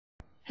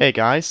Hey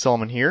guys,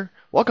 Solomon here.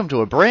 Welcome to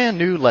a brand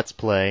new Let's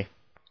Play.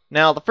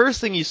 Now, the first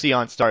thing you see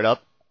on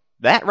startup,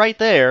 that right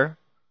there,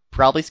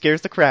 probably scares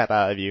the crap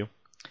out of you.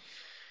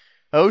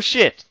 Oh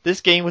shit,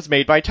 this game was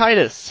made by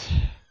Titus.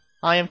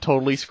 I am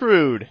totally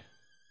screwed.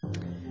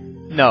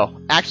 No,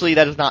 actually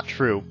that is not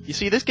true. You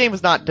see, this game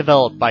was not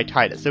developed by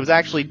Titus. It was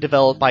actually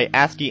developed by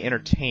ASCII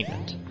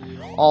Entertainment.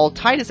 All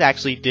Titus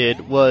actually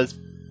did was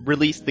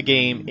release the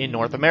game in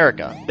North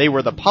America. They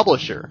were the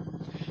publisher.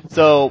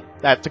 So,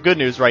 that's the good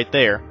news right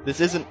there. This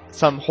isn't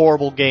some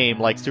horrible game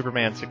like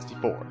Superman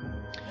 64.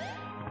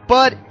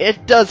 But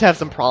it does have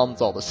some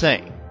problems all the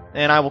same,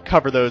 and I will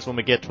cover those when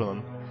we get to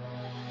them.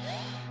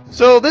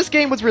 So, this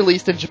game was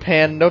released in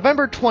Japan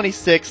November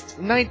 26,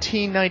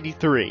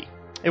 1993.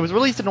 It was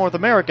released in North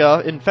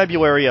America in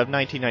February of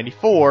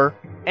 1994,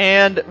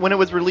 and when it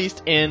was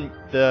released in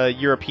the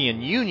European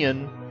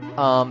Union,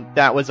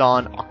 that was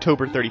on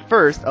October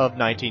 31st of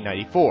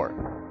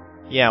 1994.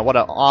 Yeah, what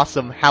an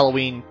awesome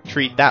Halloween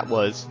treat that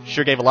was.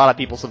 Sure gave a lot of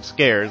people some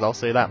scares, I'll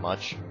say that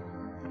much.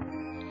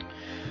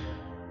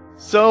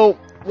 So,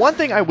 one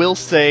thing I will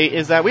say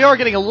is that we are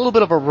getting a little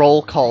bit of a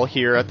roll call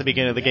here at the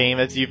beginning of the game,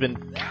 as you've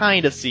been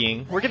kind of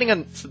seeing. We're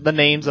getting the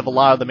names of a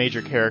lot of the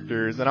major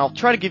characters, and I'll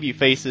try to give you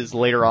faces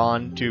later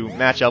on to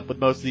match up with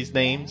most of these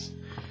names.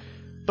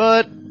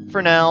 But,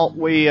 for now,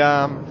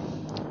 well,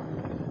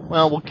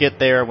 we'll get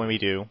there when we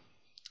do.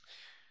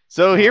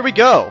 So, here we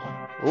go!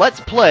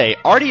 Let's play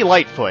Ardy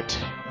Lightfoot.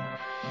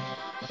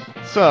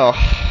 So,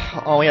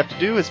 all we have to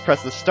do is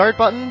press the start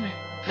button.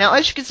 Now,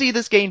 as you can see,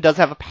 this game does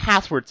have a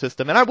password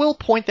system, and I will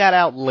point that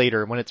out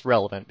later when it's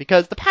relevant,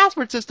 because the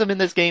password system in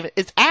this game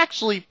is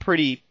actually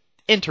pretty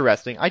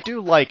interesting. I do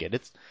like it.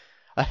 It's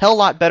a hell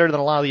lot better than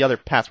a lot of the other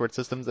password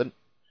systems, and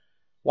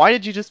why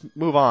did you just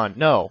move on?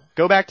 No,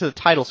 go back to the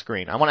title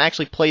screen. I want to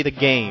actually play the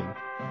game.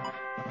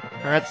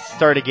 Alright, let's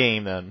start a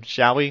game then,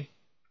 shall we?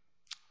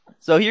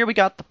 So here we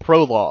got the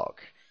prologue.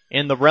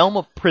 In the realm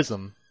of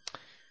Prism.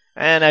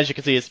 And as you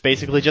can see, it's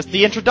basically just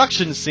the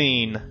introduction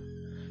scene.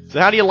 So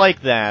how do you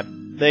like that?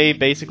 They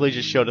basically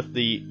just showed us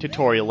the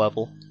tutorial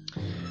level.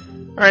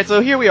 Alright, so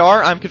here we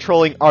are. I'm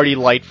controlling Ardy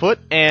Lightfoot,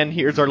 and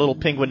here's our little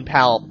penguin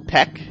pal,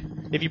 Peck.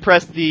 If you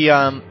press the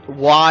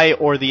Y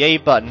or the A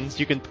buttons,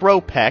 you can throw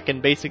Peck,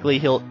 and basically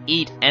he'll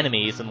eat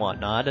enemies and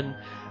whatnot. And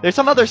there's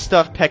some other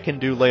stuff Peck can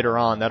do later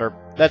on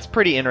that's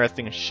pretty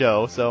interesting to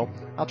show, so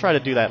I'll try to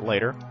do that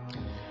later.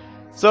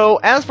 So,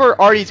 as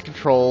for Ardy's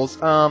controls,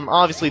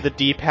 obviously the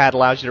D-pad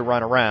allows you to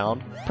run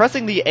around.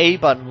 Pressing the A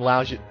button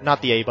allows you,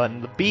 not the A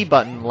button, the B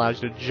button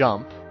allows you to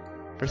jump.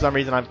 For some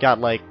reason I've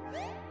got, like,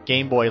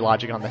 Game Boy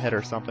logic on the head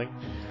or something.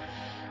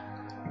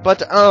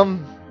 But,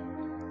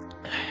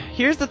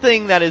 here's the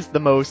thing that is the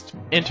most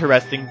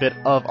interesting bit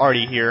of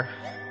Ardy here.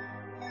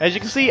 As you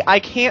can see, I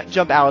can't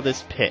jump out of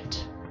this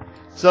pit.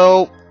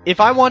 So,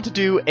 if I want to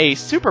do a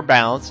super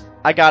bounce,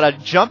 I gotta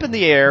jump in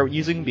the air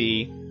using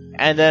B,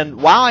 and then,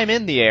 while I'm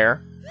in the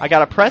air, I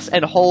gotta press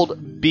and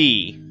hold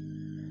B.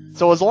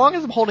 So as long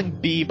as I'm holding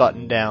B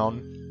button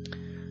down,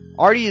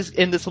 Ardy is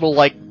in this little,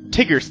 like,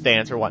 Tigger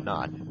stance or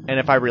whatnot. And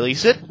if I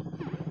release it,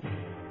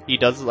 he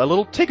does a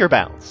little Tigger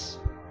bounce.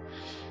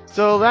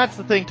 So that's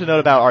the thing to note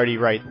about Ardy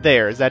right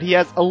there, is that he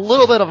has a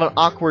little bit of an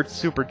awkward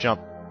super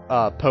jump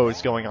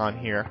pose going on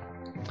here.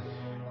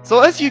 So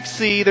as you can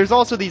see, there's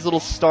also these little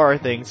star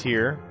things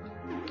here.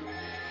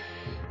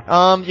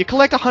 You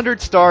collect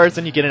 100 stars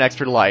and you get an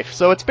extra life.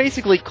 So it's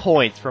basically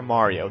coins from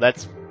Mario.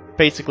 That's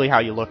basically how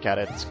you look at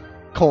it. It's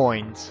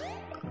coins.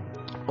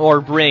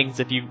 Or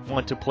rings if you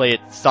want to play it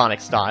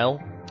Sonic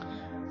style.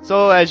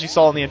 So as you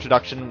saw in the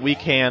introduction, we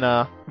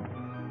can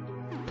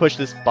push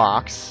this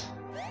box.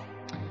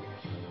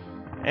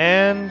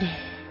 And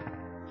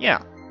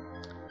yeah.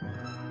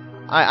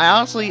 I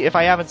honestly, if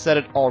I haven't said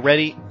it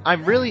already,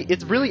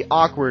 it's really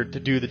awkward to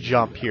do the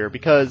jump here,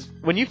 because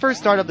when you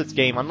first start up this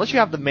game, unless you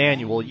have the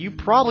manual, you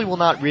probably will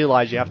not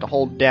realize you have to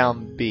hold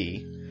down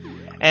B.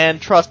 And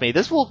trust me,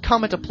 this will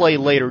come into play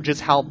later,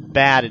 just how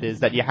bad it is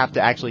that you have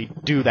to actually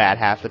do that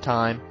half the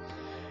time.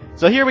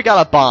 So here we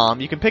got a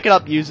bomb. You can pick it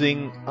up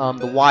using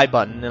the Y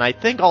button, and I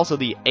think also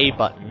the A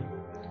button.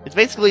 It's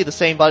basically the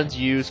same buttons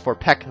you use for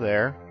Peck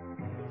there.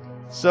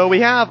 So we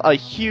have a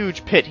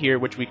huge pit here,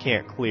 which we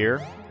can't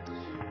clear.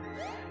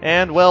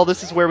 And, well,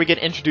 this is where we get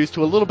introduced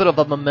to a little bit of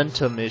a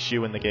momentum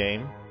issue in the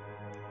game.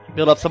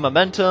 Build up some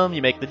momentum,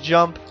 you make the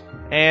jump,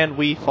 and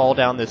we fall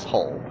down this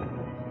hole.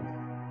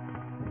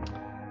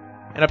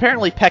 And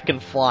apparently Peck can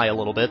fly a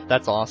little bit,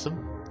 that's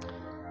awesome.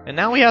 And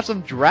now we have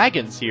some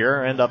dragons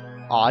here, and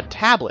a odd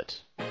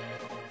tablet.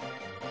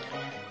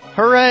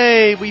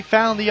 Hooray! We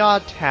found the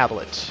odd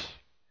tablet.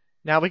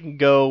 Now we can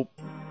go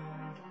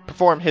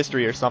perform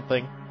history or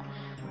something.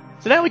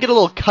 So now we get a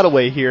little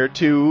cutaway here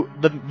to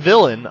the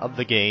villain of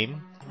the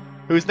game,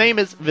 whose name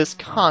is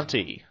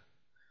Visconti.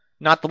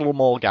 Not the little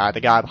mole guy, the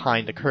guy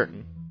behind the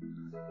curtain.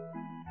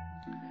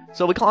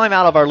 So we climb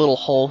out of our little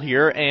hole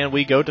here, and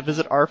we go to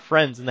visit our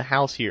friends in the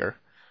house here.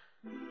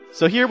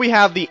 So here we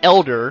have the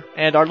Elder,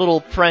 and our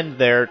little friend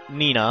there,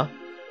 Nina.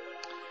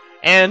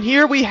 And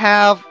here we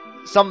have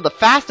some of the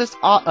fastest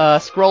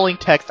scrolling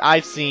text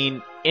I've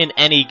seen in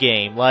any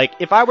game. Like,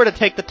 if I were to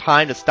take the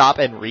time to stop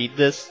and read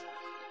this,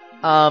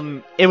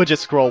 it would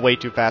just scroll way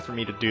too fast for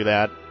me to do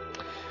that.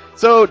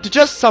 So, to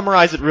just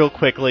summarize it real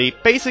quickly,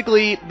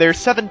 basically, there's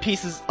 7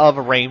 pieces of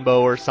a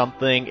rainbow or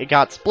something. It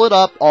got split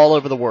up all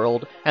over the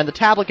world, and the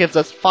tablet gives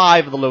us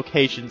 5 of the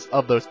locations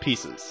of those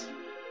pieces.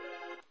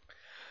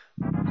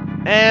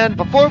 And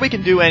before we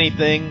can do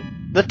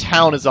anything, the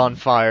town is on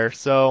fire,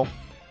 so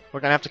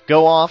we're gonna have to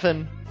go off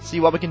and see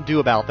what we can do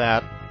about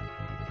that.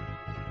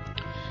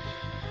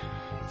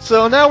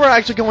 So now we're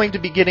actually going to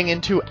be getting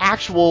into an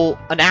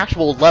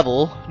actual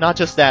level, not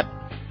just that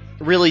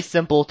really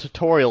simple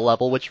tutorial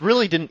level, which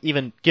really didn't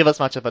even give us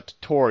much of a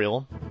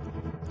tutorial.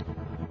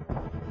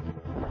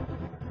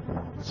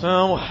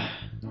 So,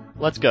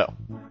 let's go.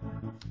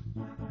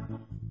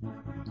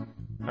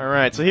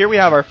 Alright, so here we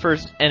have our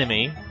first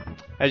enemy.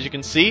 As you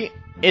can see,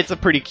 it's a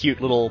pretty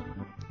cute little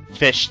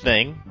fish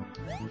thing,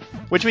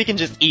 which we can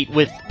just eat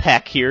with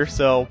Peck here,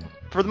 so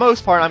for the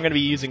most part I'm going to be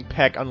using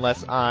Peck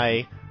unless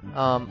I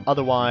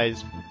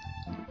otherwise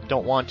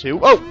don't want to.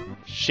 Oh!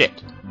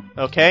 Shit.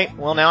 Okay,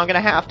 well now I'm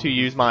gonna have to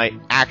use my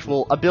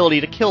actual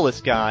ability to kill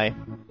this guy.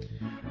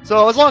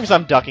 So as long as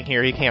I'm ducking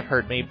here, he can't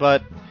hurt me,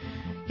 but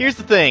here's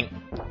the thing.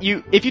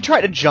 If you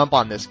try to jump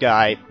on this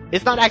guy,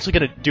 it's not actually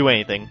gonna do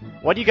anything.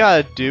 What you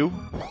gotta do,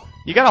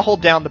 you gotta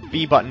hold down the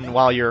B button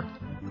while you're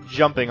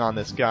jumping on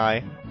this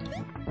guy,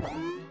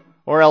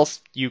 or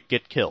else you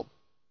get killed.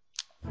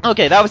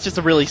 Okay, that was just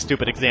a really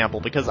stupid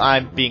example, because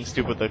I'm being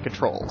stupid with the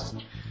controls.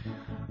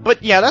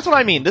 But yeah, that's what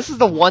I mean. This is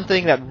the one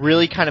thing that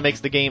really kind of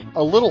makes the game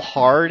a little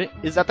hard,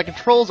 is that the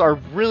controls are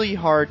really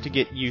hard to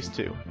get used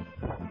to.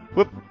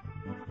 Whoop.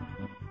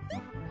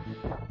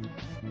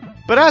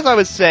 But as I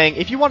was saying,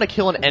 if you want to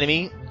kill an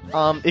enemy,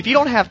 if you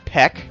don't have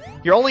Peck,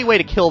 your only way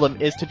to kill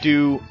them is to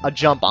do a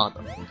jump on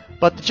them.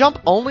 But the jump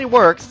only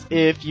works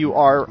if you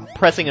are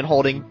pressing and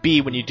holding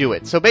B when you do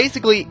it. So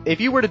basically,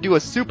 if you were to do a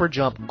super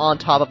jump on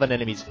top of an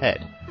enemy's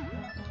head,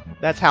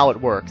 that's how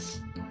it works.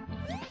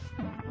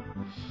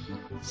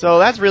 So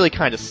that's really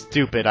kind of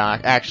stupid,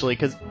 actually,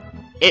 because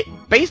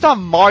based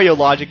on Mario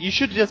logic, you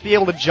should just be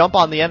able to jump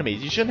on the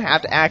enemies. You shouldn't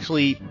have to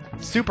actually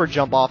super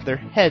jump off their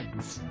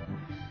heads.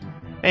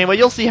 Anyway,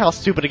 you'll see how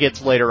stupid it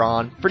gets later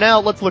on. For now,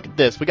 let's look at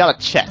this. We got a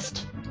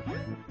chest.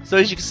 So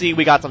as you can see,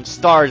 we got some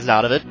stars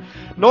out of it.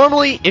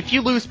 Normally, if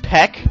you lose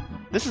Peck,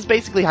 this is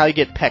basically how you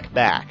get Peck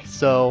back.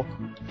 So,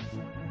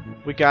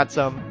 we got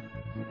some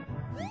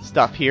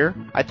stuff here.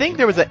 I think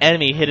there was an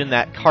enemy hidden in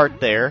that cart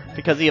there,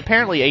 because he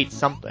apparently ate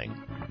something.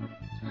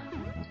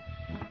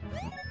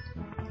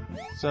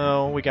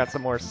 So, we got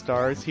some more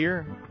stars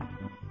here.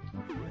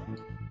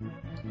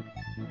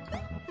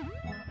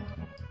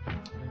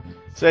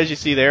 So as you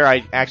see there,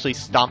 I actually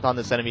stomped on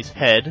this enemy's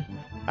head.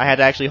 I had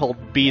to actually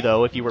hold B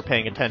though, if you were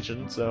paying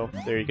attention, so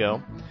there you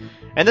go.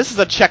 And this is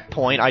a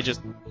checkpoint, I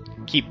just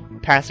keep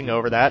passing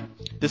over that.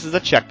 This is a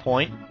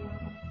checkpoint.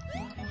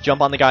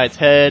 Jump on the guy's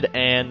head,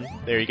 and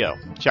there you go.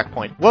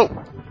 Checkpoint.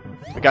 Whoa!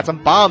 We got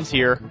some bombs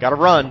here, gotta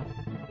run.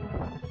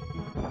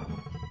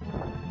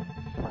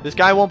 This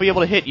guy won't be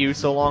able to hit you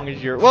so long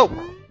as you're... Whoa!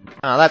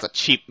 Oh, that's a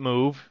cheap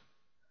move.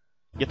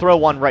 You throw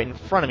one right in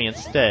front of me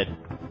instead.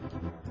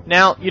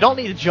 Now, you don't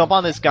need to jump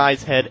on this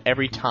guy's head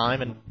every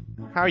time, and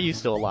how are you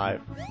still alive?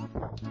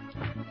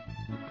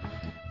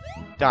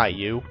 Die,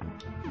 you.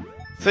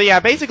 So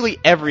yeah, basically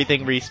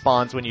everything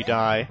respawns when you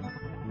die.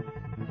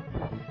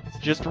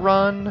 Just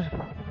run.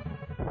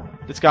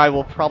 This guy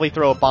will probably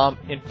throw a bomb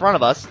in front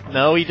of us.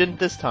 No, he didn't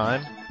this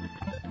time.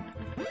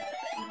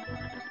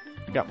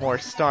 Got more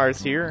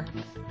stars here.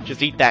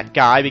 Just eat that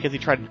guy because he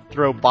tried to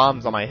throw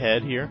bombs on my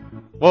head here.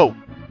 Whoa!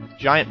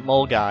 Giant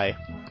mole guy.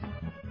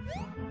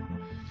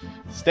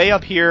 Stay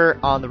up here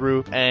on the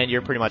roof and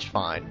you're pretty much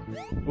fine.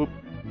 Whoop.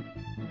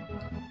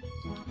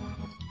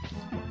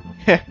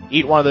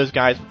 Eat one of those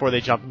guys before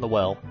they jump in the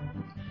well.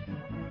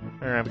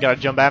 Alright, we gotta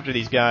jump after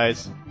these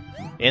guys.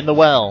 In the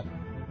well.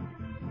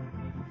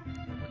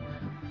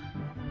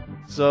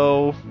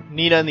 So,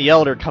 Nina and the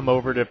Elder come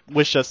over to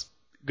wish us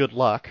good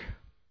luck.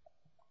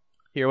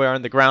 Here we are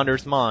in the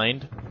Grounder's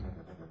Mind.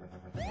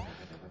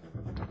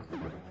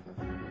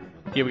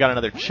 Here we got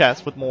another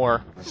chest with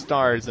more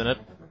stars in it.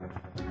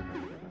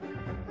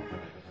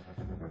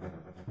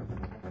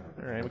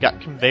 Alright, we got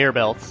conveyor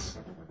belts.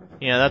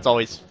 Yeah, that's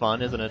always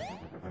fun, isn't it?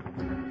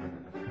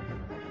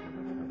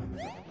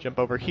 Jump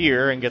over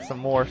here and get some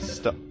more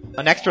stuff.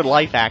 An extra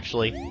life,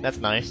 actually. That's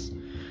nice.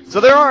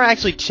 So there are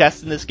actually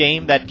chests in this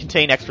game that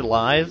contain extra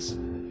lives.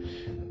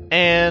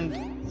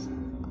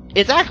 And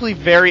it's actually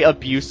very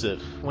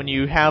abusive when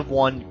you have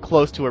one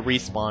close to a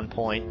respawn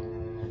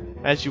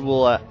point, as you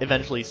will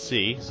eventually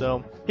see.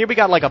 So here we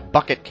got like a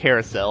bucket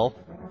carousel.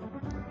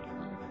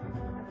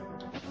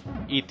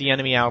 Eat the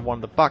enemy out of one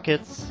of the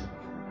buckets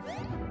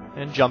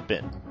and jump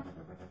in.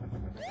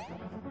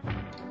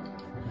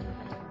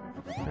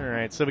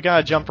 Alright, so we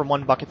gotta jump from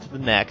one bucket to the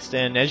next,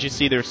 and as you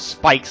see there's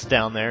spikes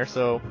down there,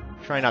 so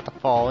try not to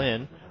fall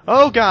in.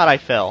 Oh god, I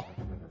fell!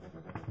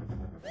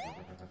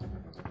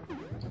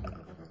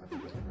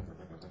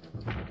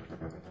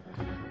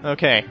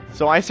 Okay,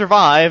 so I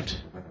survived.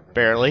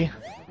 Barely.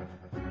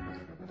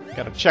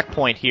 Got a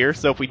checkpoint here,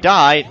 so if we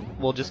die,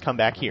 we'll just come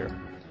back here.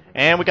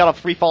 And we got a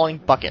free-falling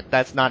bucket.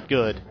 That's not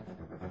good.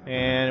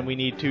 And we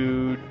need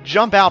to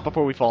jump out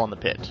before we fall in the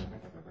pit.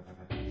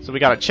 So we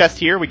got a chest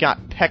here. We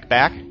got Peck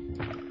back.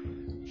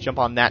 Jump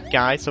on that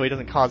guy so he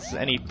doesn't cause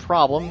any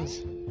problems.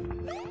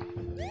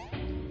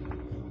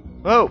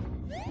 Whoa!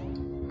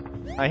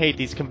 I hate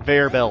these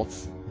conveyor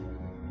belts.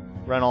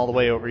 Run all the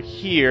way over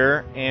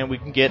here, and we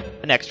can get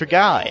an extra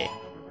guy.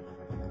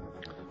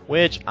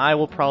 Which I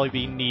will probably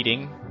be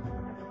needing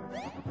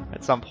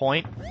at some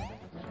point.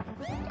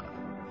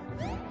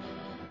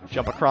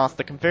 Jump across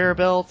the conveyor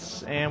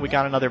belts, and we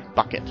got another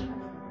bucket.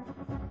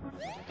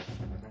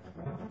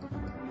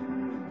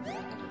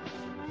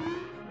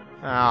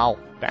 Ow,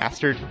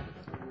 bastard.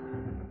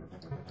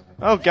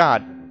 Oh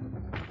god.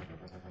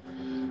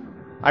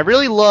 I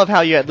really love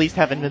how you at least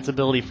have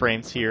invincibility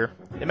frames here.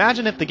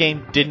 Imagine if the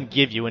game didn't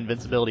give you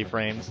invincibility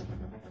frames.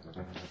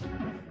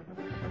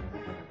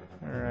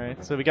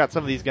 Alright, so we got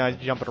some of these guys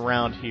jumping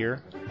around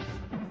here.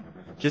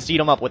 Just eat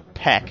them up with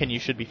Peck and you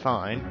should be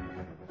fine.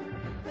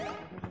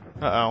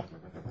 Uh-oh.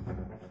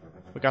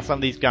 We got some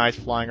of these guys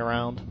flying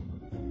around.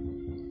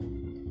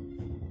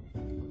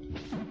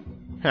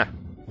 Huh.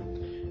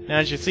 And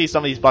as you see,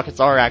 some of these buckets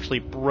are actually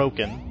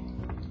broken.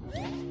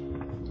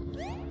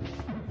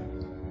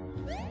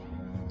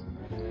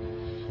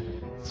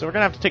 So we're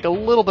gonna have to take a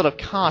little bit of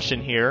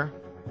caution here.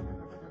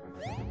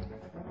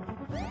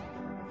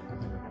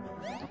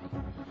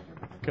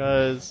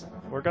 Because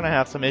we're gonna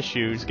have some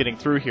issues getting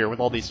through here with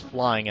all these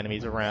flying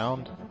enemies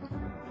around.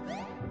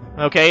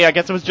 Okay, I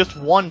guess it was just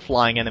one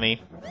flying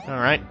enemy.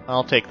 Alright,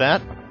 I'll take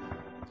that.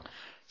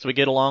 So we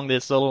get along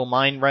this little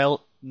mine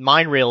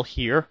rail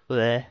here.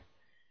 Blech.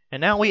 And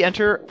now we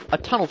enter a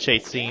tunnel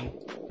chase scene.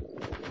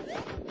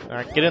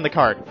 Alright, get in the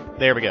cart.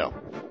 There we go.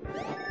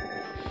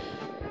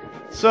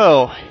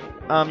 So,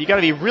 you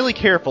gotta be really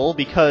careful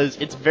because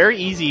it's very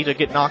easy to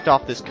get knocked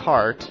off this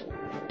cart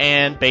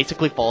and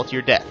basically fall to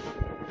your death.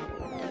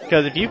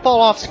 Because if you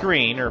fall off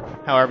screen, or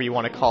however you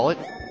want to call it,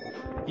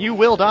 you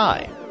will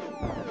die.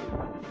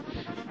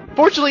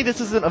 Fortunately, this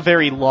isn't a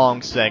very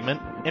long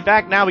segment. In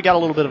fact, now we got a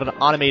little bit of an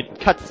automated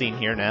cutscene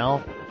here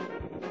now.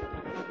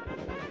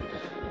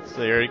 So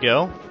there you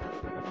go.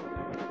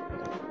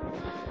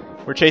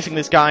 We're chasing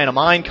this guy in a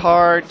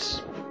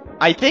minecart.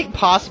 I think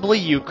possibly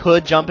you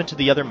could jump into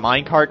the other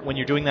minecart when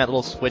you're doing that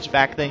little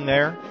switchback thing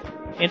there.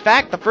 In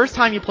fact, the first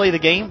time you play the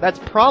game, that's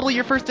probably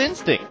your first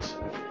instinct.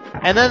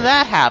 And then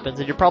that happens,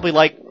 and you're probably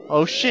like,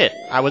 oh shit,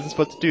 I wasn't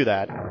supposed to do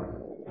that.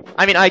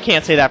 I mean, I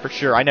can't say that for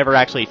sure. I never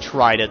actually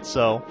tried it,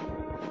 so...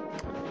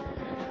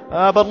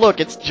 but look,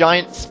 it's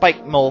giant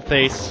spike mole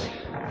face.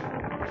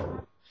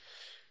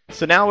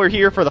 So now we're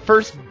here for the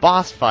first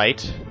boss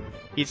fight.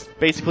 He's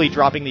basically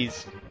dropping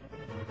these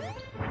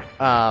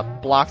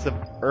blocks of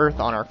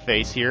earth on our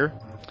face here.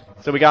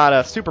 So we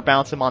gotta super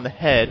bounce him on the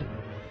head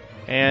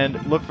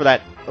and look for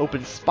that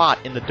open spot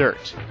in the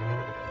dirt.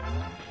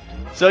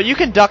 So you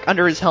can duck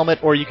under his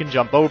helmet or you can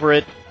jump over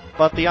it,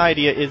 but the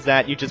idea is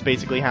that you just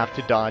basically have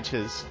to dodge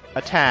his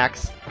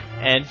attacks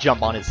and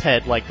jump on his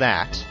head like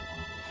that.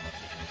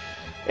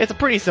 It's a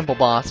pretty simple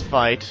boss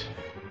fight,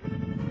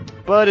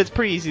 but it's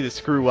pretty easy to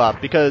screw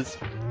up because,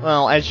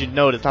 well, as you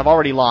noticed, I've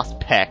already lost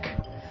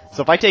Peck.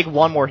 So if I take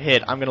one more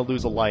hit, I'm gonna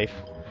lose a life.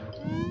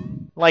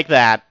 Like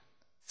that.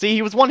 See,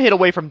 he was one hit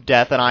away from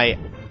death and I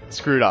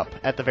screwed up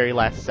at the very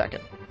last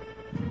second.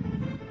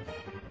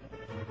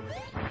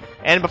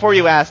 And before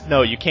you ask,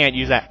 no, you can't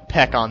use that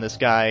Peck on this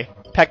guy.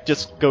 Peck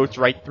just goes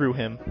right through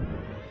him.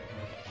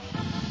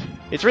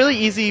 It's really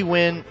easy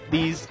when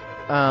these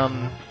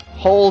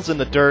holes in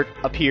the dirt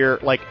appear,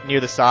 like, near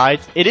the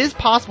sides. It is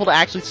possible to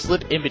actually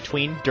slip in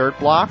between dirt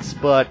blocks,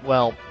 but,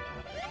 well,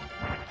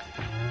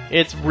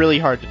 it's really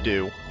hard to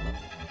do.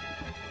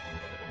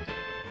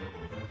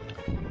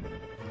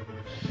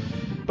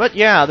 But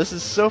yeah, this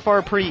is so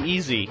far pretty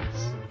easy.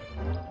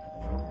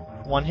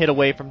 One hit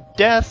away from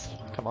death.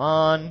 Come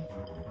on.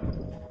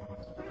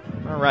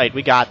 Alright,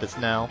 we got this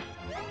now.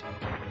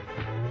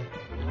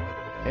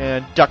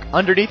 And duck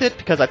underneath it,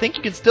 because I think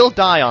you can still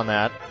die on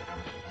that.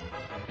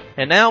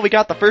 And now we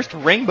got the first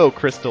rainbow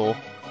crystal.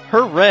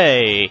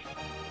 Hooray!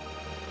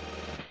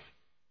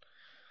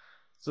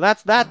 So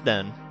that's that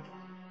then.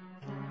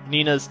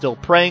 Nina's still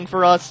praying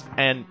for us,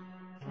 and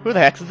who the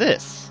heck's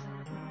this?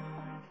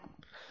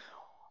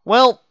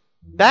 Well,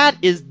 that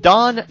is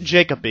Don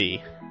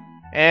Jacoby,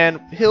 and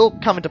he'll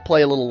come into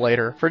play a little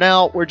later. For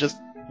now, we're just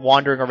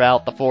wandering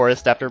around the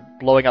forest after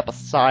blowing up the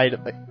side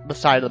of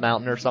the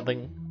mountain or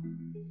something.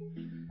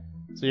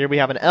 So here we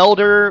have an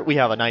elder, we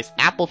have a nice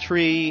apple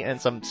tree,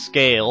 and some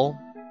scale.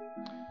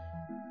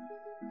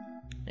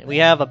 And we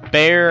have a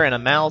bear and a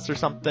mouse or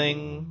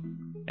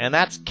something. And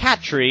that's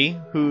Cat Tree,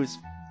 who's,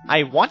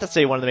 I want to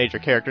say one of the major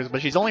characters,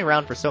 but she's only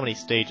around for so many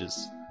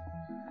stages.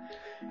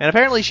 And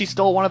apparently she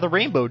stole one of the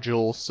rainbow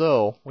jewels,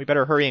 so we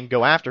better hurry and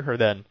go after her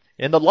then.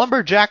 In the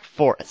Lumberjack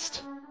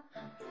Forest.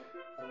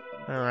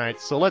 Alright,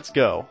 so let's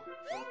go.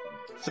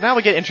 So now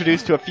we get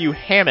introduced to a few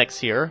hammocks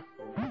here.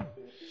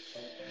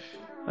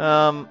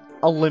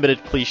 A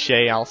limited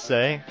cliche, I'll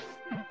say.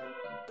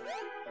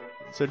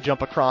 So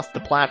jump across the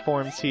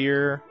platforms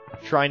here.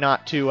 Try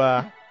not to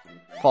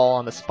fall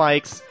on the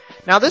spikes.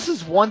 Now this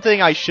is one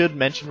thing I should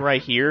mention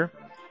right here,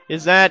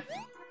 is that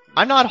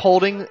I'm not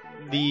holding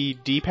the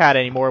D-pad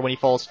anymore when he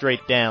falls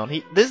straight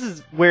down. This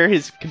is where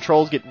his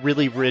controls get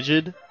really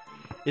rigid,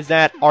 is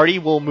that Ardy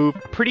will move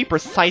pretty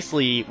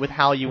precisely with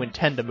how you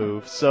intend to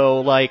move.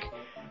 So, like,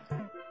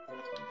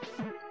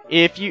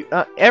 if you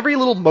every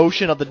little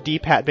motion of the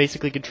D-pad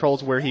basically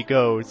controls where he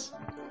goes.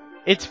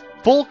 It's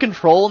full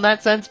control in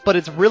that sense, but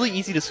it's really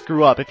easy to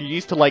screw up if you're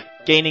used to, like,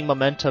 gaining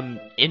momentum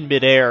in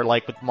midair,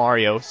 like with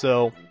Mario.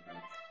 So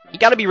you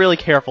gotta be really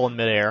careful in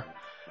midair.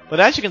 But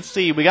as you can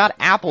see, we got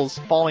apples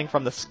falling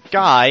from the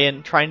sky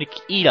and trying to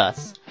eat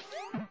us.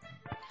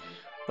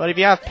 But if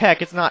you have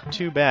Peck, it's not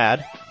too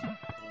bad.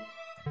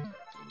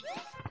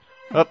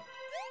 Oh,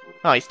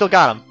 he still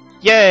got him.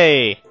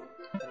 Yay!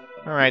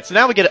 Alright, so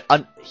now we get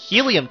a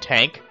helium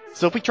tank.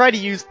 So if we try to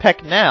use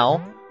Peck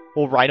now,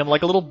 we'll ride him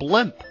like a little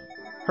blimp.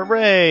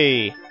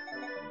 Hooray!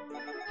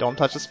 Don't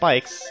touch the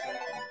spikes.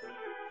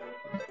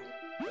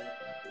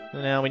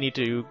 So now we need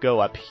to go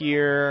up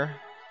here.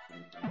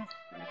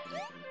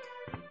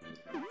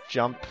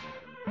 Jump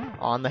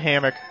on the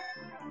hammock.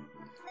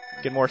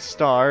 Get more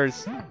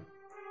stars. And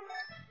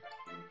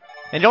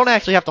you don't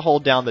actually have to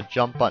hold down the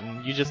jump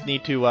button. You just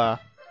need to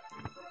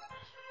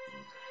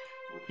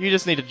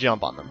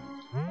jump on them.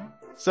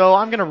 So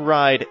I'm gonna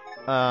ride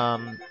my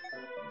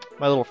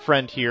little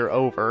friend here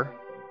over.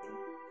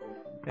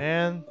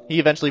 And he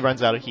eventually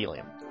runs out of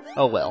helium.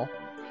 Oh well.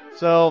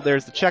 So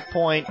there's the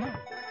checkpoint.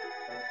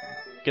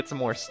 Get some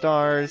more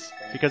stars,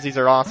 because these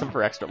are awesome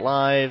for extra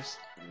lives.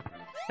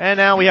 And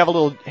now we have a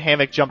little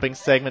hammock jumping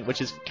segment,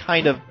 which is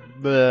kind of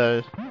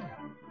in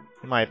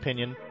my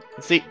opinion.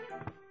 See,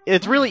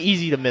 it's really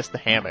easy to miss the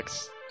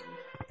hammocks.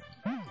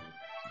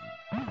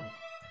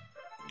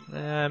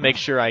 Make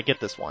sure I get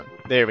this one.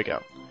 There we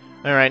go.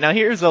 Alright, now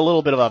here's a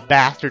little bit of a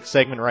bastard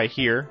segment right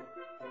here.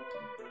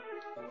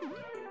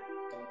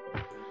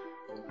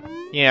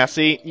 Yeah,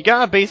 see, you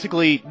gotta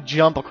basically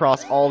jump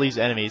across all these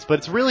enemies, but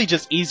it's really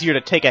just easier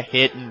to take a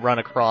hit and run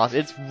across.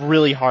 It's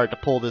really hard to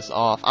pull this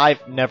off.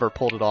 I've never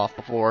pulled it off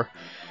before.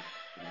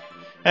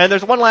 And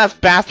there's one last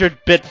bastard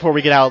bit before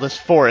we get out of this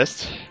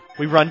forest.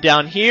 We run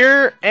down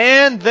here,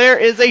 and there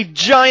is a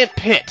giant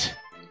pit,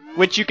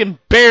 which you can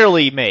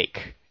barely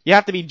make. You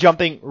have to be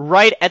jumping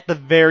right at the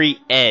very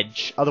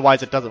edge,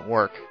 otherwise it doesn't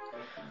work.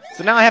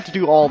 So now I have to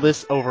do all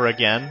this over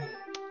again,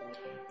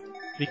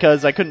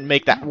 because I couldn't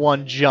make that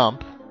one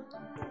jump.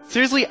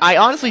 Seriously, I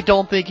honestly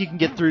don't think you can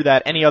get through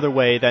that any other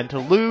way than to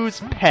lose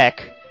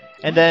Peck,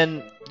 and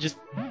then just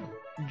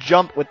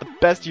jump with the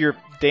best of your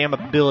damn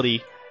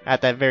ability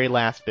at that very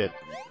last bit.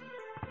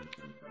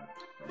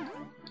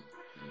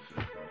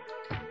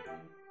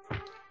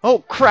 Oh,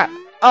 crap!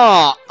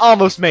 Oh,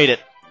 almost made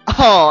it!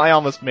 Oh, I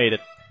almost made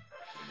it.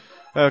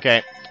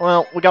 Okay,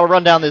 well, we gotta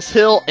run down this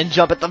hill and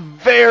jump at the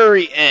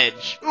very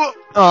edge.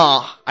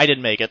 Oh, I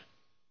didn't make it.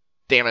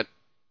 Damn it.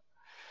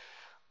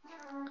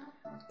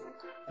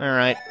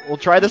 Alright, we'll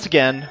try this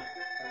again.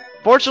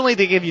 Fortunately,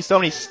 they give you so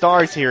many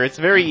stars here, it's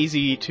very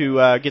easy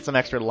to get some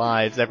extra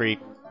lives every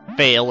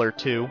fail or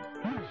two.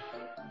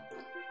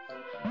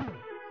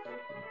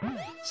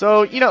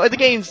 So, you know, the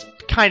game's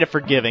kind of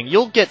forgiving.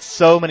 You'll get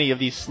so many of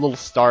these little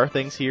star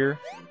things here.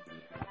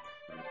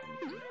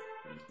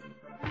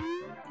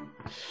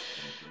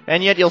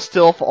 And yet you'll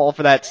still fall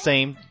for that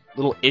same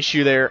little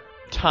issue there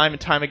time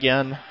and time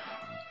again.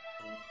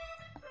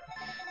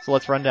 So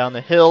let's run down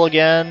the hill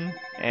again.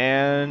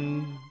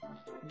 And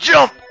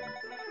jump!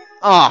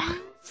 Ah,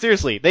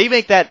 seriously, they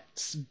make that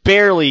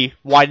barely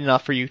wide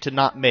enough for you to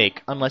not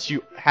make, unless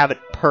you have it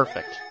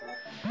perfect.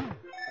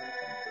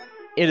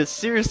 It is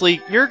seriously,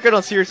 you're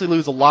gonna seriously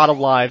lose a lot of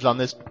lives on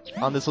this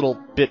little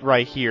bit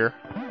right here,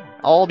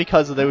 all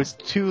because of those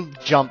two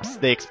jumps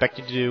they expect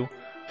you to do.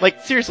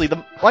 Like seriously,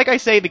 like I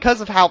say, because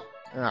of how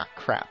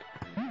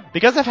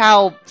because of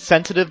how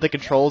sensitive the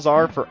controls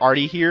are for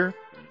Ardy here.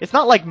 It's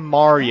not like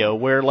Mario,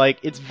 where, like,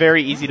 it's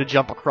very easy to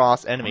jump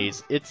across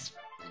enemies.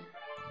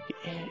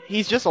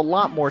 He's just a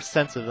lot more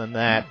sensitive than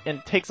that, and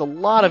it takes a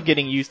lot of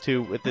getting used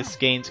to with this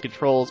game's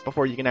controls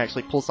before you can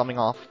actually pull something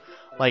off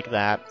like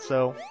that,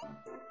 so...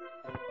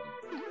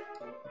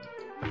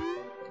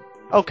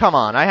 Oh, come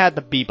on, I had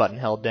the B button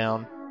held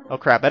down. Oh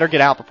crap, better get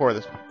out before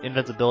this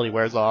invincibility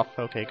wears off.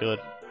 Okay, good.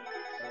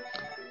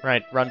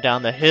 Right, run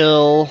down the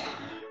hill...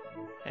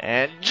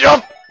 and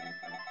jump!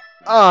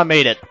 Ah, I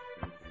made it.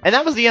 And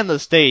that was the end of the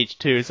stage,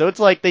 too, so it's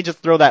like they just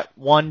throw that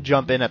one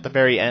jump in at the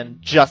very end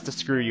just to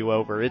screw you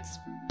over. It's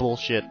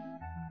bullshit.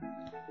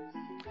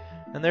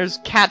 And there's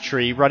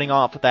Cattree running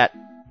off with that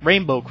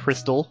rainbow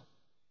crystal.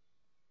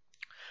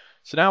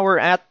 So now we're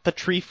at the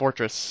Tree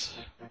Fortress.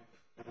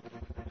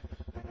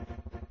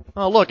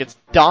 Oh, look, it's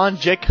Don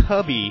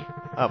Jacoby.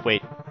 Oh,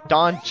 wait.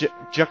 Don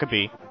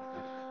Jacoby.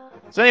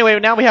 So anyway,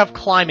 now we have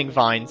climbing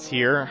vines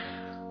here.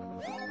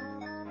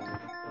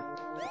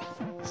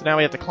 So now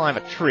we have to climb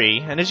a tree,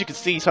 and as you can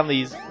see, some of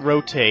these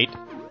rotate.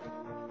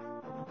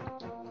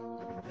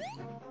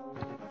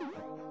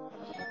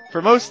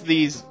 For most of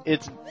these,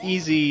 it's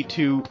easy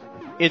to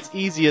it's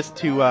easiest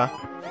to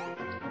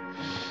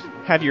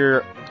have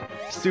your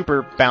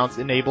super bounce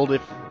enabled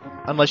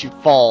unless you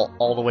fall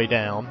all the way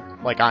down,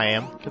 like I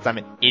am, because I'm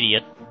an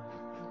idiot.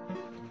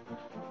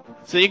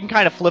 So you can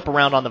kind of flip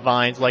around on the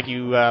vines like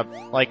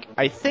like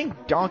I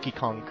think Donkey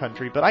Kong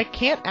Country, but I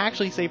can't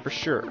actually say for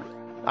sure.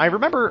 I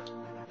remember.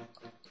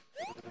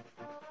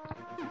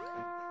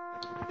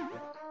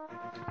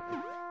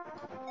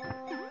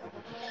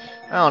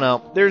 I don't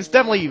know. There's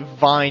definitely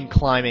vine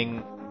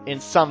climbing in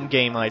some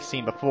game I've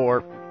seen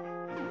before.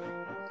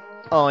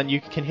 Oh, and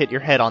you can hit your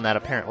head on that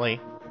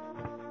apparently.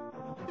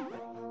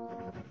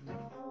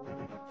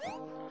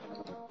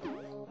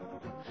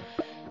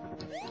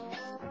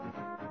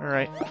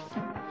 Alright.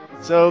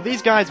 So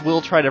these guys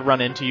will try to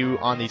run into you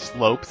on these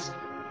slopes,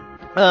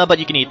 but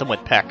you can eat them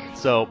with peck,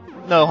 so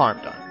no harm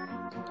done.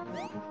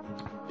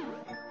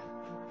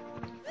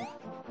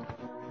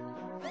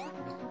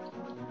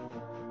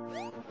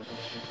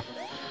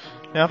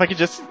 Now if I could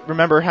just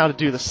remember how to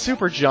do the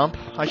super jump,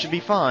 I should be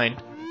fine.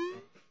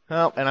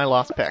 Oh, and I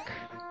lost peck.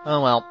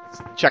 Oh well,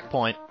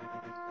 checkpoint.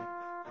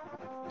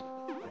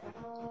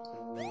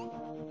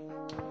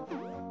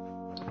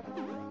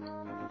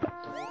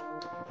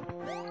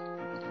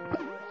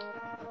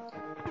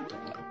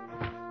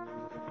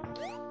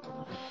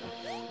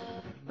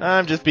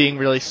 I'm just being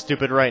really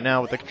stupid right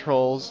now with the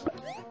controls.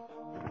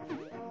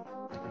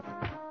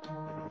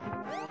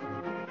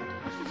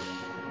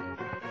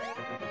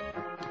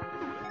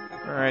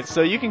 Alright,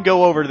 so you can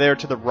go over there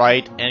to the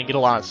right and get a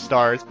lot of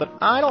stars, but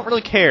I don't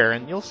really care,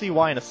 and you'll see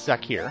why in a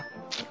sec here.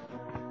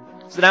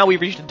 So now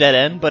we've reached a dead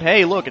end, but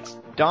hey, look, it's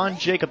Don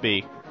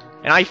Jacoby.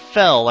 And I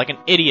fell like an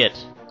idiot.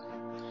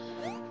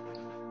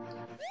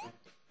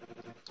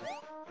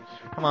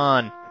 Come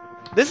on.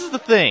 This is the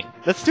thing.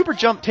 The super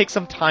jump takes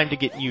some time to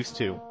get used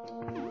to.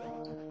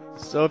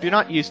 So if you're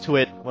not used to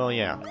it, well,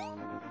 yeah.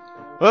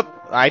 Whoop!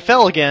 I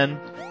fell again.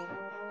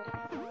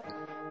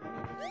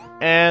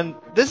 And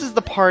this is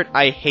the part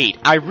I hate.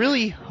 I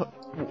really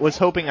was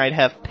hoping I'd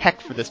have peck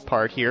for this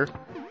part here.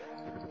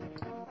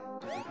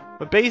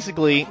 But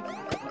basically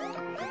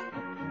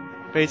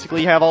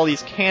you have all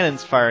these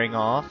cannons firing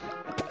off.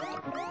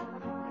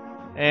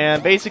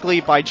 And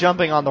basically, by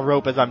jumping on the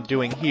rope as I'm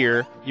doing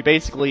here, you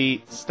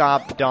basically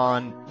stop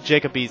Don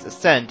Jacoby's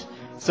ascent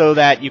so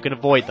that you can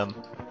avoid them.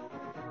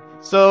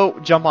 So,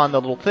 jump on the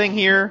little thing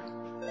here,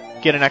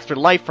 get an extra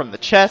life from the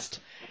chest.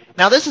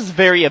 Now this is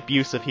very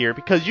abusive here,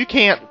 because you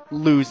can't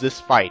lose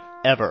this fight,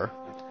 ever.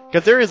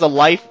 Because there is a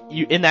life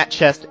in that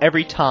chest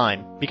every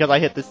time, because I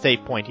hit this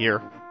save point here.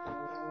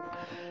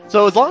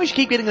 So as long as you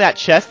keep getting that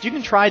chest, you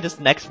can try this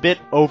next bit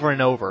over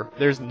and over.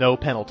 There's no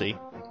penalty.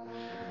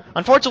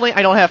 Unfortunately,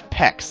 I don't have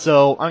peck,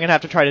 so I'm gonna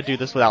have to try to do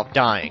this without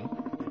dying.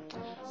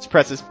 Let's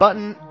press this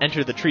button,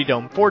 enter the Tree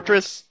Dome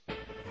Fortress,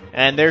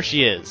 and there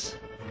she is.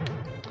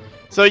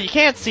 So you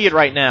can't see it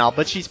right now,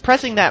 but she's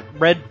pressing that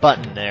red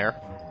button there.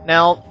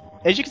 Now,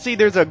 as you can see,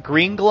 there's a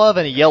green glove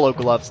and a yellow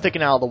glove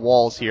sticking out of the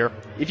walls here.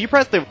 If you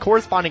press the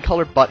corresponding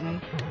color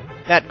button,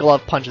 that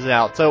glove punches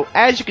out. So,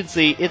 as you can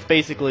see, it's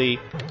basically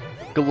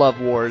Glove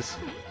Wars.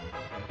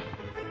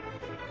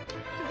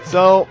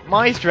 So,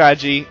 my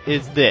strategy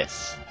is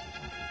this.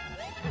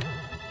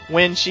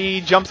 When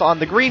she jumps on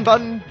the green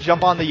button,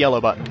 jump on the yellow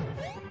button.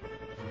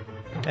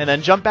 And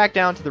then jump back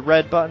down to the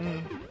red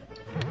button.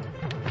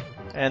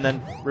 And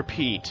then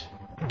repeat.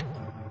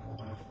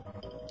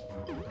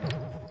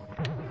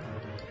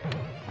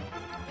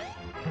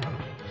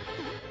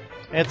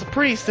 And it's a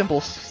pretty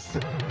simple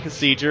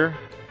procedure.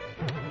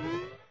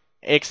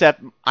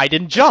 Except, I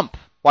didn't jump.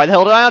 Why the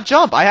hell did I not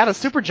jump? I had a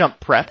super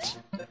jump prepped.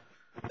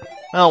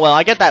 Oh well,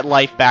 I get that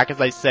life back, as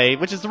I say,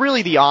 which is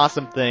really the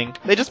awesome thing.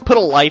 They just put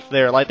a life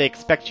there, like they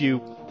expect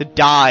you to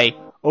die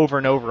over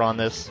and over on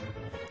this.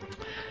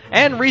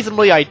 And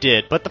reasonably I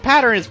did, but the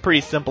pattern is pretty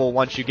simple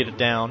once you get it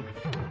down.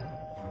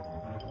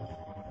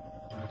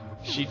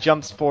 She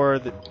jumps for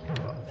the...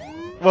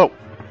 Whoa!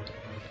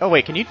 Oh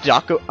wait, can you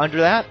duck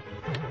under that?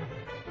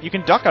 You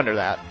can duck under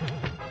that.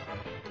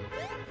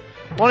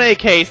 Well, in any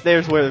case,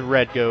 there's where the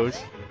red goes.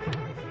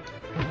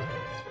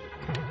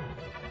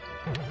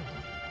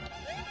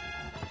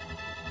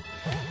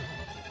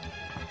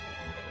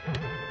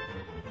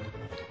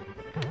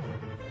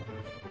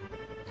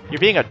 You're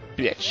being a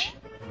bitch.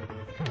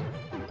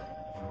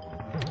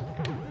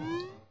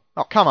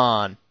 Oh, come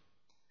on.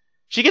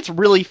 She gets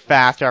really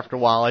fast after a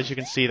while, as you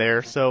can see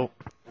there, so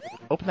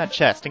open that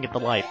chest and get the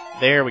life.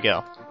 There we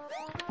go.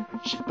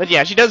 But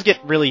yeah, she does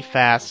get really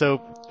fast,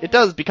 so it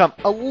does become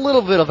a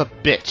little bit of a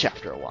bitch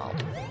after a while.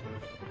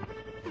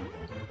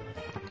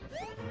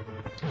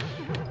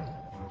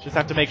 Just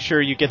have to make sure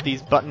you get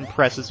these button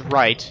presses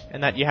right,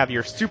 and that you have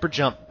your super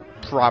jump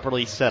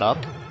properly set up.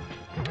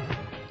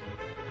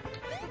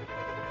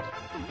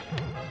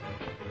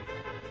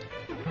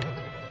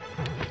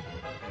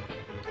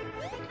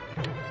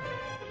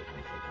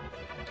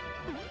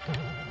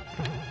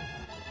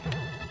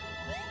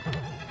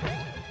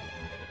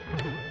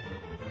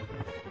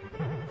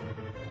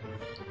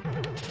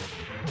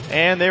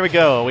 And there we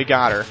go, we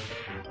got her.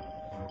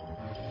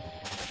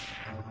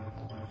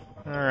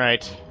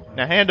 Alright.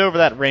 Now hand over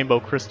that rainbow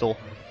crystal.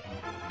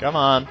 Come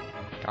on.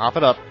 Cough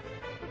it up.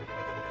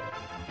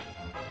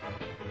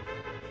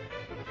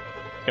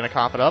 Gonna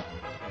cough it up?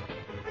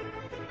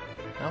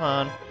 Come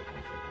on.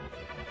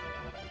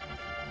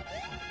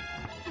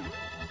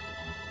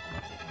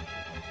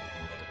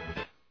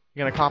 You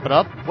gonna cough it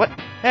up? What?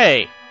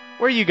 Hey!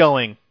 Where are you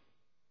going?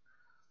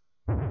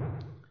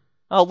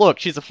 Oh look,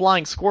 she's a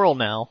flying squirrel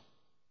now.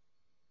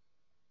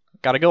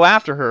 Gotta go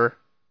after her.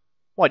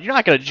 What, you're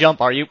not gonna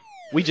jump, are you?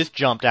 We just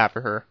jumped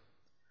after her.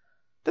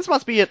 This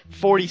must be a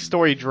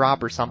 40-story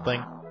drop or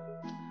something.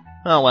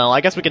 Oh well,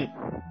 I guess we can...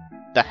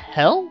 The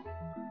hell?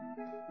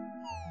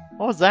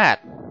 What was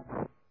that?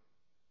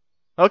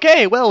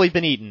 Okay, well, we've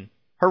been eaten.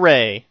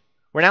 Hooray.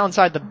 We're now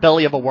inside the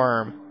belly of a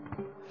worm.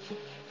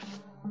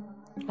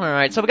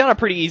 Alright, so we got a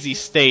pretty easy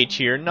stage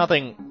here.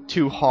 Nothing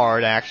too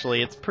hard,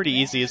 actually. It's pretty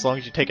easy as long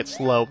as you take it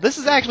slow. This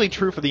is actually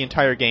true for the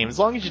entire game. As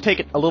long as you take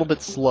it a little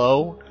bit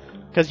slow,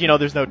 because, you know,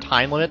 there's no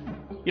time limit,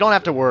 you don't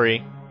have to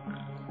worry.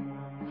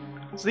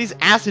 So these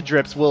acid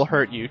drips will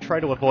hurt you.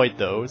 Try to avoid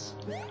those.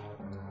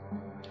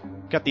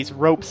 Got these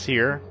ropes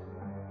here.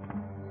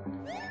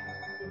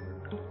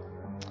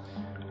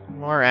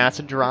 More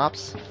acid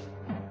drops.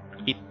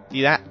 Eat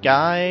that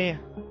guy.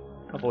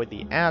 Avoid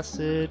the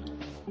acid.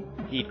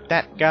 Eat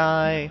that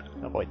guy.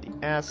 Avoid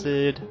the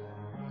acid.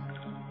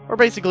 We're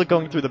basically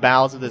going through the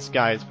bowels of this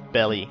guy's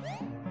belly.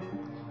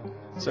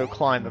 So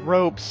climb the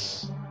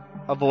ropes.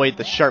 Avoid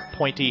the sharp,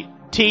 pointy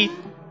teeth,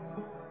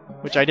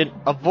 which I didn't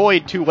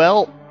avoid too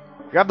well.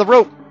 Grab the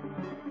rope!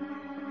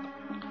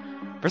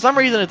 For some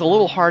reason, it's a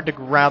little hard to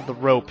grab the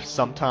rope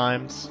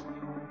sometimes.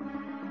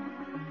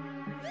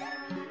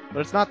 But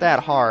it's not that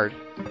hard.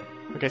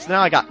 Okay, so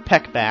now I got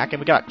Peck back, and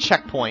we got a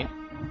checkpoint.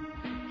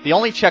 The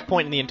only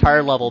checkpoint in the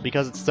entire level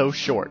because it's so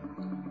short.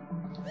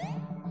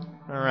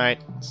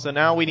 Alright, so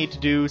now we need to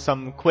do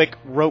some quick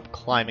rope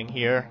climbing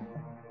here.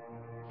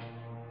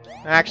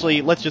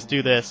 Actually, let's just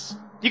do this.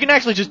 You can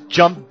actually just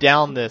jump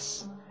down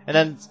this, and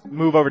then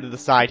move over to the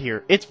side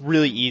here. It's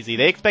really easy.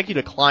 They expect you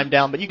to climb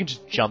down, but you can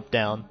just jump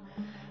down.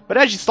 But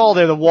as you saw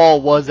there, the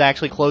wall was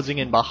actually closing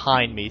in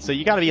behind me, so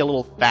you gotta be a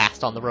little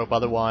fast on the rope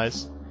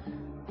otherwise.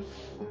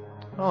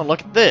 Oh,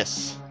 look at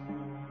this.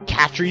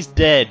 Catri's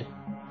dead.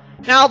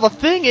 Now, the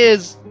thing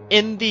is,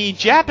 in the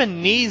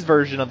Japanese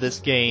version of this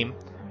game,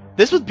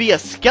 this would be a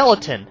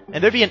skeleton,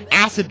 and there'd be an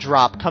acid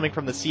drop coming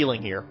from the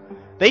ceiling here.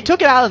 They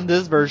took it out in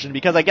this version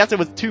because I guess it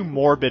was too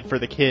morbid for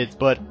the kids,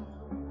 but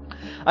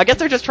I guess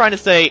they're just trying to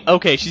say,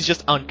 okay, she's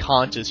just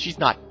unconscious, she's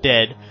not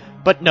dead.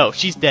 But no,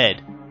 she's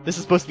dead. This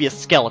is supposed to be a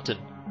skeleton,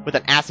 with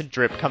an acid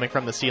drip coming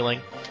from the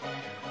ceiling.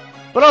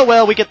 But oh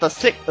well, we get the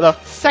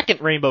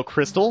second rainbow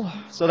crystal,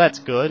 so that's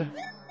good.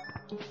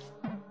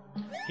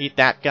 Eat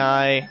that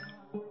guy.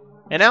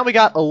 And now we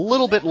got a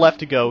little bit left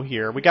to go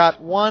here. We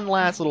got one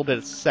last little bit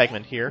of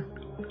segment here.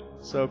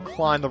 So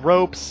climb the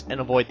ropes and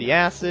avoid the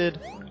acid.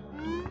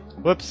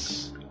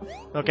 Whoops.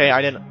 Okay,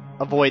 I didn't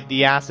avoid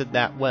the acid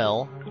that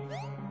well.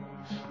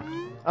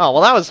 Oh,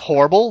 well that was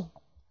horrible.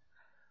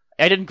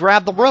 I didn't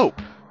grab the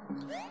rope.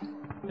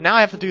 And now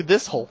I have to do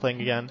this whole thing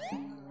again.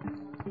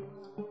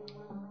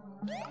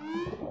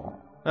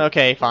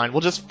 Okay, fine.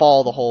 We'll just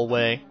fall the whole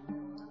way.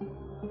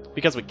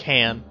 Because we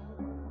can.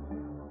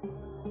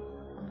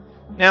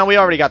 Now, we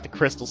already got the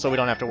crystal, so we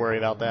don't have to worry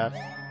about that.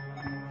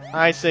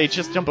 I say,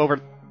 just jump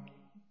over...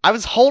 I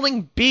was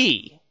holding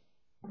B!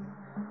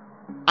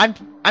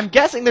 I'm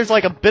guessing there's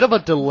like a bit of a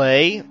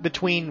delay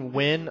between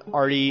when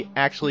Ardy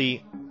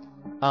actually...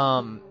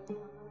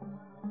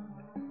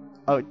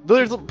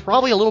 there's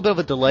probably a little bit of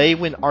a delay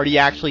when Ardy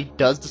actually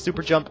does the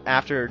super jump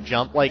after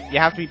jump. Like, you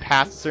have to be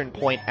past a certain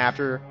point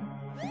after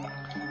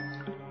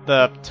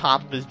the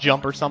top of his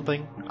jump or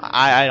something.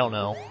 I don't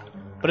know.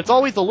 But it's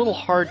always a little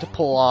hard to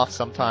pull off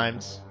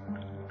sometimes.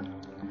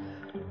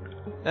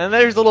 And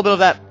there's a little bit of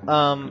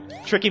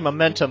that tricky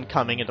momentum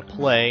coming into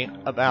play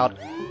about...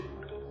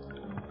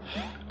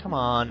 Come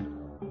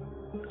on.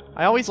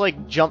 I always,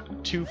 like,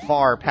 jump too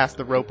far past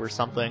the rope or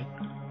something.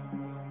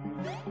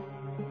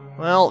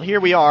 Well, here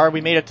we are.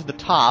 We made it to the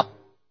top.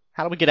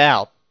 How do we get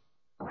out?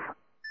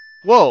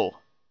 Whoa!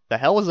 The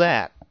hell was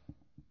that?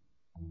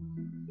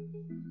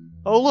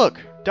 Oh look!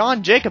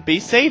 Don Jacoby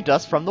saved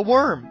us from the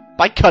worm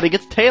by cutting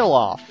its tail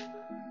off.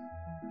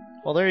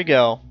 Well, there you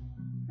go.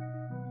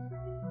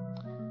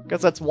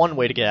 Guess that's one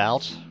way to get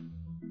out.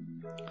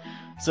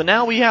 So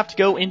now we have to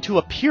go into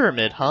a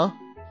pyramid, huh?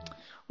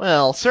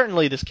 Well,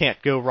 certainly this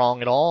can't go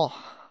wrong at all.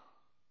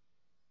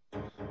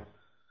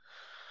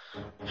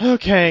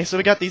 Okay, so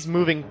we got these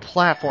moving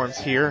platforms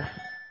here.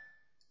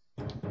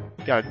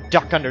 Gotta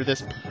duck under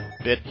this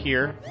bit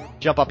here.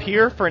 Jump up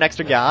here for an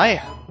extra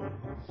guy.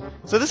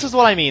 So this is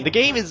what I mean. The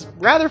game is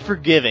rather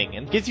forgiving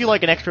and gives you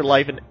like an extra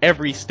life in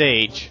every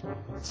stage.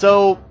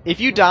 So if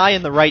you die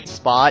in the right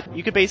spot,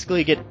 you could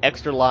basically get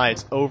extra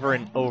lives over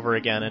and over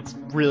again. It's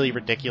really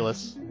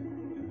ridiculous.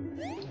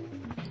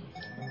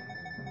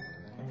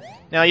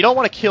 Now you don't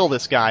want to kill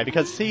this guy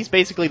because he's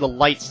basically the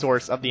light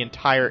source of the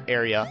entire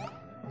area.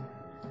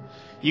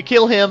 You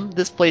kill him,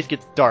 this place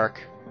gets dark.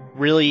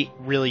 Really,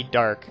 really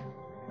dark.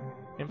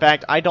 In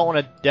fact, I don't want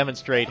to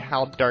demonstrate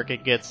how dark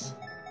it gets.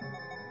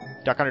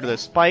 Duck under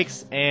those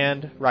spikes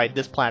and ride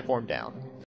this platform down.